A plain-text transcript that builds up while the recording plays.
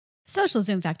Social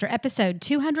Zoom Factor, episode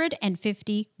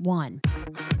 251.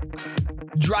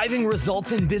 Driving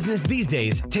results in business these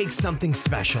days takes something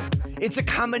special. It's a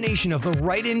combination of the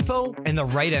right info and the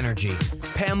right energy.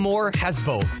 Pam Moore has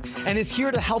both and is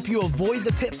here to help you avoid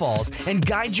the pitfalls and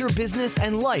guide your business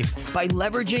and life by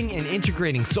leveraging and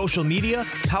integrating social media,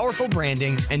 powerful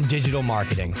branding, and digital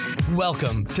marketing.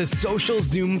 Welcome to Social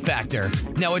Zoom Factor.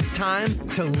 Now it's time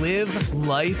to live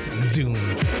life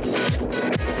zoomed.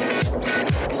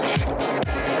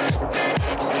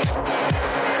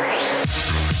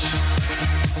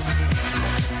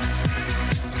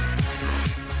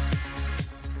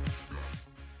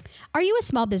 Are you a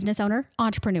small business owner,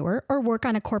 entrepreneur, or work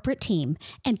on a corporate team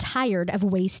and tired of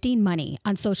wasting money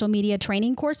on social media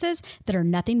training courses that are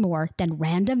nothing more than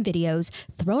random videos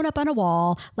thrown up on a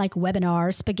wall like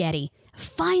webinar spaghetti?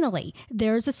 Finally,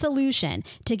 there's a solution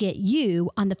to get you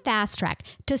on the fast track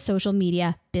to social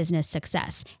media business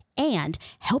success and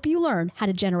help you learn how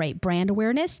to generate brand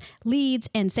awareness, leads,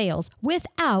 and sales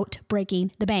without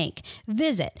breaking the bank.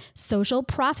 Visit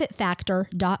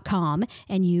socialprofitfactor.com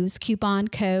and use coupon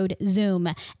code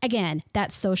ZOOM. Again,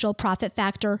 that's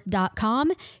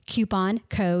socialprofitfactor.com, coupon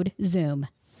code ZOOM.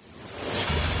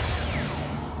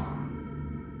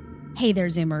 Hey there,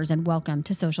 Zoomers, and welcome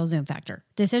to Social Zoom Factor.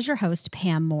 This is your host,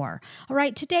 Pam Moore. All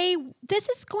right, today, this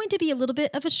is going to be a little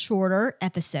bit of a shorter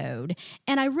episode,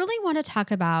 and I really want to talk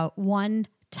about one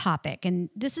topic, and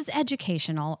this is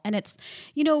educational, and it's,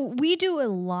 we do a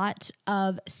lot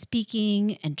of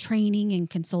speaking and training and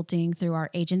consulting through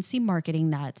our agency Marketing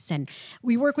Nuts, and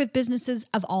we work with businesses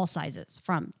of all sizes,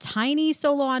 from tiny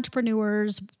solo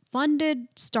entrepreneurs, funded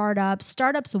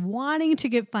startups wanting to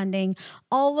get funding,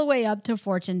 all the way up to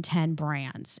Fortune 10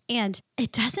 brands. And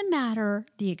it doesn't matter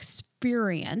the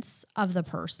experience of the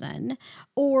person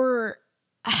or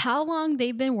how long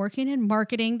they've been working in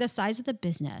marketing, the size of the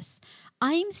business.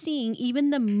 I'm seeing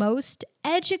even the most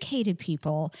educated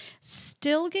people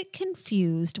still get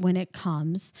confused when it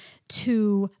comes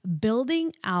to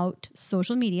building out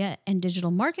social media and digital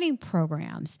marketing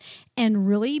programs and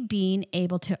really being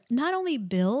able to not only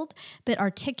build, but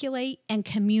articulate and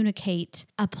communicate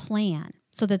a plan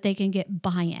so that they can get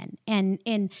buy-in. And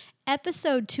in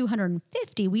episode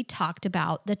 250, we talked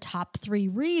about the top 3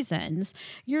 reasons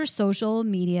your social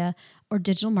media or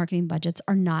digital marketing budgets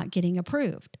are not getting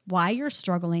approved, why you're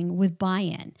struggling with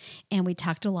buy-in. And we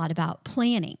talked a lot about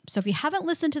planning. So if you haven't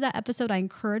listened to that episode, I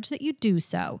encourage that you do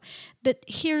so. But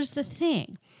here's the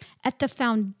thing. At the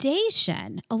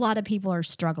foundation, a lot of people are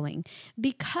struggling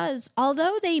because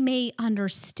although they may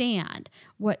understand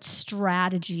what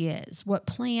strategy is, what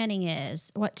planning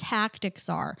is, what tactics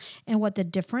are, and what the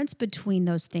difference between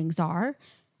those things are,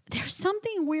 there's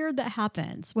something weird that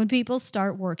happens when people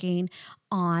start working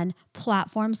on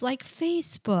platforms like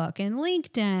Facebook and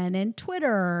LinkedIn and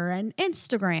Twitter and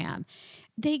Instagram.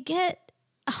 They get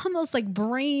almost like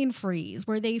brain freeze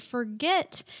where they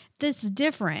forget this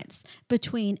difference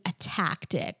between a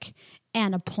tactic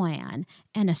and a plan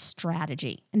and a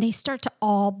strategy. And they start to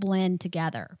all blend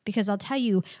together because I'll tell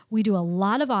you, we do a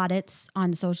lot of audits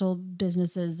on social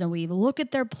businesses and we look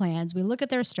at their plans, we look at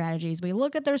their strategies, we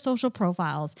look at their social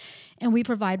profiles, and we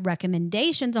provide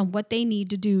recommendations on what they need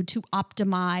to do to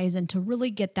optimize and to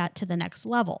really get that to the next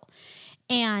level.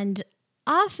 And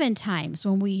oftentimes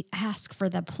when we ask for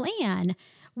the plan,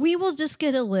 we will just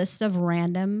get a list of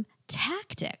random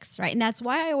tactics, right? And that's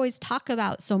why I always talk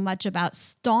about so much about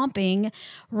stomping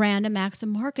random acts of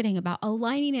marketing, about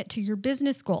aligning it to your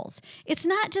business goals. It's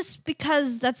not just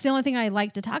because that's the only thing I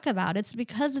like to talk about. It's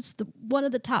because it's one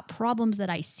of the top problems that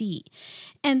I see.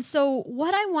 And so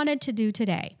what I wanted to do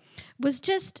today was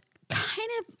just kind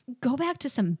of go back to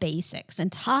some basics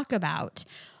and talk about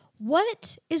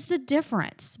what is the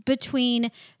difference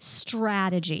between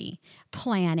strategy,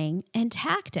 planning, and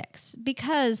tactics?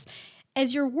 Because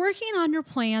as you're working on your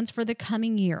plans for the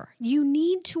coming year, you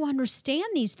need to understand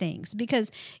these things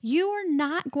because you are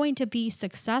not going to be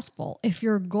successful if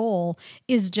your goal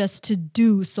is just to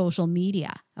do social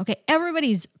media. Okay,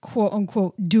 everybody's quote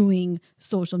unquote doing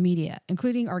social media,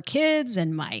 including our kids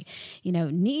and my,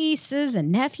 nieces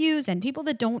and nephews and people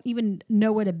that don't even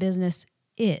know what a business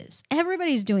is.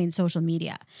 Everybody's doing social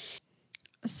media.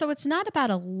 So it's not about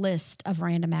a list of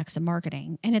random acts of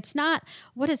marketing. And it's not,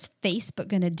 what is Facebook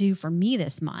going to do for me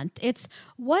this month? It's,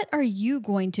 what are you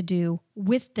going to do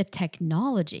with the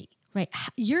technology, right?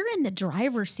 You're in the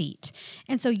driver's seat.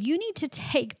 And so you need to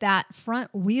take that front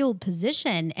wheel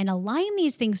position and align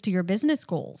these things to your business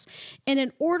goals. And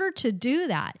in order to do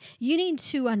that, you need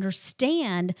to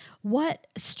understand what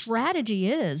strategy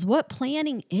is, what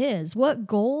planning is, what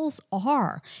goals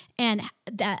are, and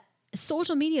that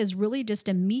social media is really just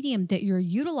a medium that you're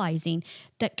utilizing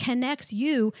that connects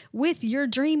you with your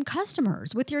dream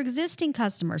customers, with your existing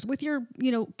customers, with your,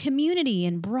 community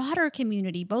and broader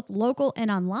community, both local and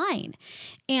online.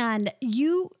 And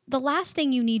the last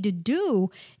thing you need to do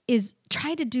is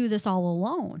try to do this all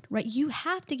alone, right? You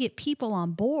have to get people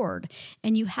on board,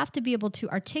 and you have to be able to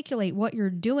articulate what you're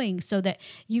doing so that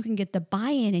you can get the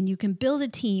buy-in, and you can build a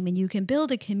team, and you can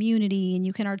build a community, and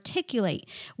you can articulate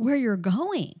where you're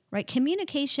going, right?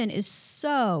 Communication is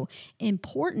so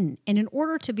important. And in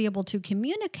order to be able to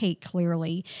communicate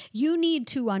clearly, you need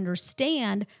to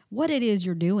understand what it is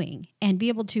you're doing and be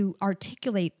able to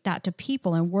articulate that to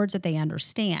people in words that they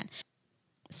understand.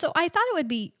 So I thought it would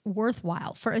be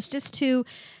worthwhile for us just to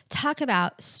talk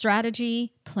about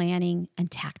strategy, planning, and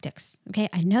tactics. Okay,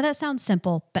 I know that sounds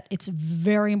simple, but it's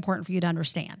very important for you to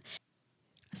understand.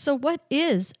 So what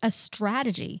is a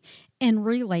strategy in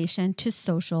relation to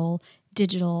social,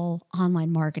 digital,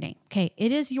 online marketing? Okay,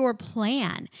 it is your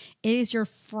plan. It is your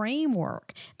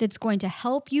framework that's going to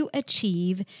help you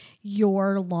achieve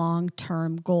your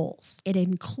long-term goals. It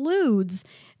includes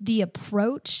the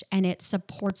approach, and it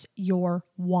supports your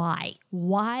why.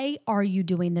 Why are you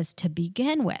doing this to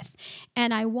begin with?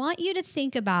 And I want you to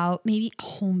think about maybe a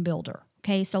home builder.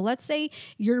 Okay, so let's say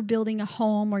you're building a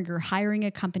home, or you're hiring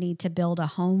a company to build a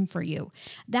home for you.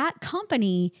 That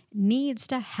company needs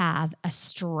to have a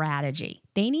strategy.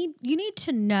 You need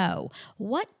to know,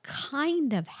 what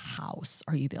kind of house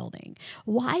are you building?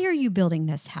 Why are you building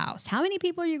this house? How many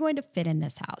people are you going to fit in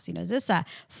this house? Is this a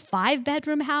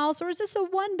 5-bedroom house, or is this a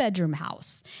 1-bedroom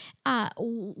house?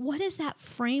 What does that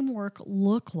framework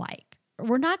look like?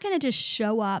 We're not going to just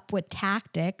show up with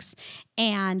tactics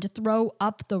and throw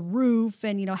up the roof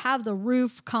and, have the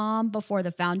roof come before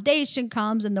the foundation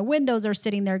comes and the windows are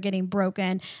sitting there getting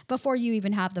broken before you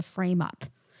even have the frame up.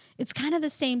 It's kind of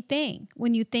the same thing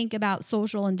when you think about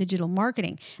social and digital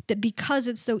marketing, that because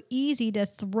it's so easy to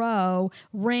throw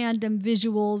random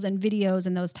visuals and videos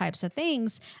and those types of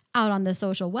things out on the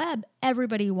social web,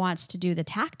 everybody wants to do the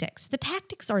tactics. The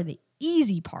tactics are the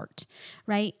easy part,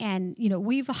 right? And,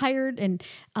 we've hired and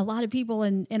a lot of people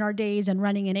in our days and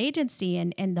running an agency,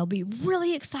 and they'll be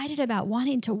really excited about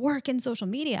wanting to work in social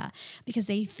media because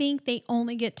they think they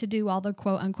only get to do all the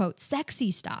quote unquote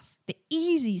sexy stuff, the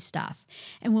easy stuff.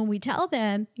 And when we tell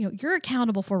them, you're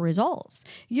accountable for results,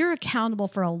 you're accountable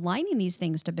for aligning these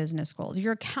things to business goals,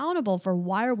 you're accountable for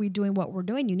why are we doing what we're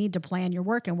doing, you need to plan your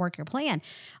work and work your plan.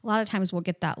 A lot of times we'll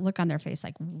get that look on their face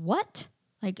like, what?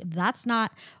 Like, that's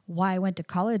not why I went to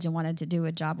college and wanted to do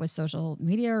a job with social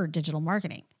media or digital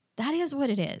marketing. That is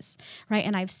what it is, right?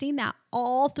 And I've seen that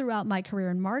all throughout my career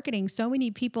in marketing. So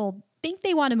many people think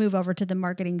they want to move over to the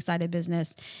marketing side of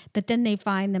business, but then they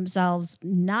find themselves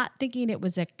not thinking it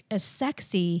was as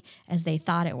sexy as they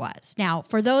thought it was. Now,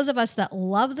 for those of us that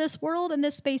love this world and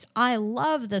this space, I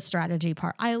love the strategy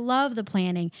part. I love the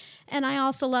planning, and I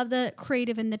also love the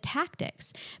creative and the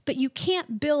tactics. But you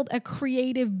can't build a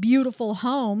creative, beautiful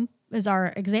home, as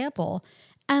our example,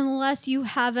 unless you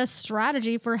have a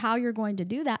strategy for how you're going to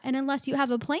do that, and unless you have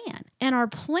a plan. And our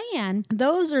plan,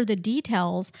 those are the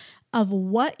details of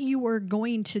what you are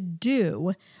going to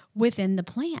do within the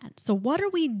plan. So what are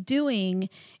we doing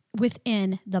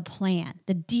within the plan,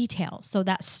 the details? So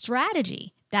that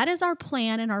strategy, that is our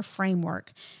plan and our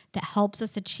framework that helps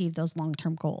us achieve those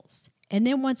long-term goals. And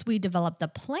then once we develop the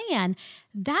plan,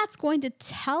 that's going to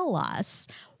tell us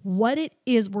what it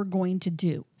is we're going to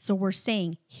do. So we're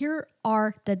saying, here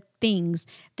are the things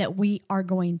that we are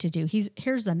going to do.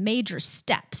 Here's the major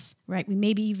steps, right? We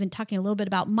may be even talking a little bit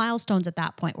about milestones at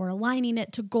that point. We're aligning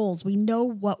it to goals. We know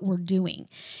what we're doing,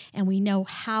 and we know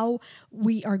how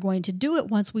we are going to do it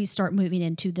once we start moving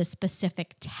into the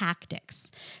specific tactics.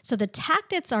 So the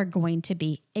tactics are going to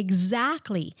be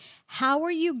exactly how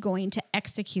are you going to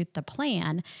execute the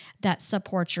plan that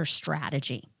supports your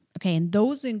strategy. Okay, and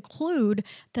those include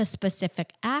the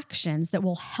specific actions that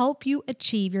will help you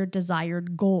achieve your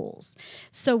desired goals.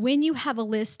 So when you have a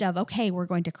list of, okay, we're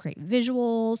going to create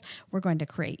visuals, we're going to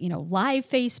create, live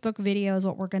Facebook videos,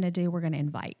 what we're going to do, we're going to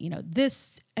invite,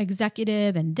 this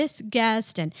executive and this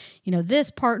guest and,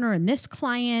 this partner and this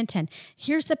client, and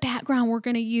here's the background we're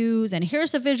going to use, and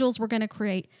here's the visuals we're going to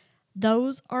create.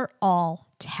 Those are all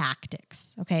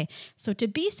tactics. Okay. So to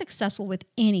be successful with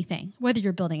anything, whether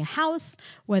you're building a house,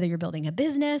 whether you're building a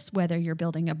business, whether you're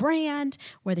building a brand,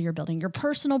 whether you're building your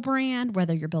personal brand,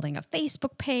 whether you're building a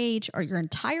Facebook page or your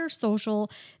entire social,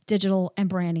 digital, and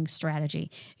branding strategy,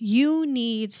 you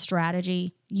need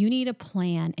strategy, you need a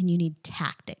plan, and you need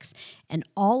tactics. And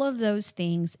all of those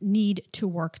things need to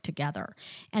work together.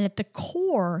 And at the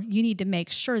core, you need to make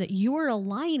sure that you are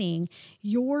aligning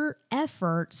your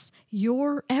efforts,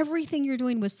 everything you're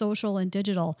doing with social and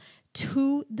digital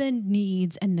to the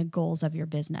needs and the goals of your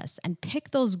business, and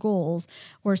pick those goals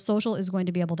where social is going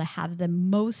to be able to have the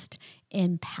most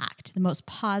impact, the most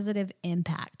positive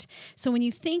impact. So when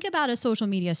you think about a social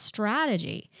media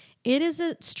strategy, it is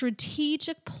a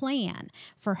strategic plan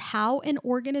for how an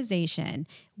organization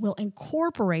will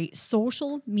incorporate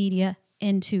social media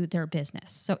into their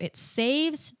business. So it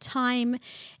saves time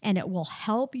and it will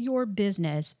help your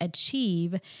business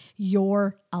achieve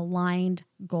your aligned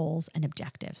goals and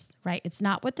objectives, right? It's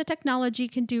not what the technology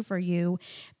can do for you,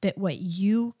 but what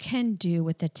you can do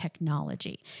with the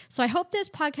technology. So I hope this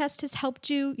podcast has helped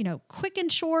you, quick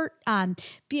and short,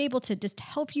 be able to just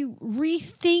help you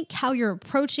rethink how you're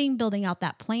approaching building out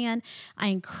that plan. I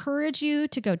encourage you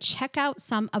to go check out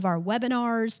some of our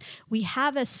webinars. We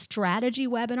have a strategy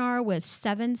webinar with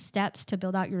 7 steps to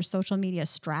build out your social media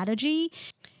strategy.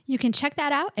 You can check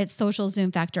that out at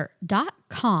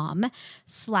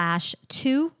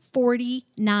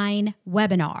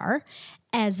socialzoomfactor.com/249webinar,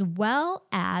 as well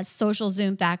as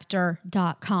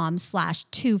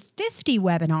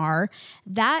socialzoomfactor.com/250webinar.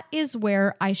 That is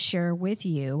where I share with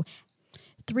you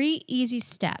 3 easy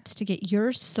steps to get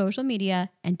your social media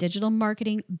and digital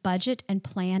marketing budget and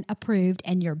plan approved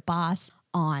and your boss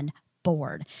on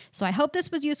board. So I hope this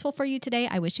was useful for you today.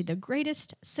 I wish you the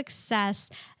greatest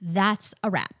success. That's a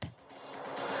wrap.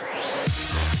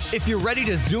 If you're ready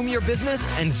to zoom your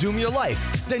business and zoom your life,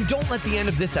 then don't let the end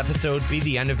of this episode be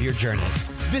the end of your journey.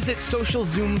 Visit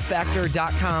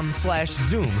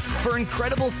socialzoomfactor.com/zoom for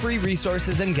incredible free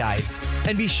resources and guides.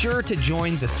 And be sure to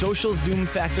join the Social Zoom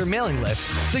Factor mailing list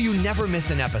so you never miss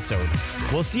an episode.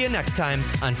 We'll see you next time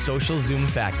on Social Zoom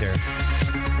Factor.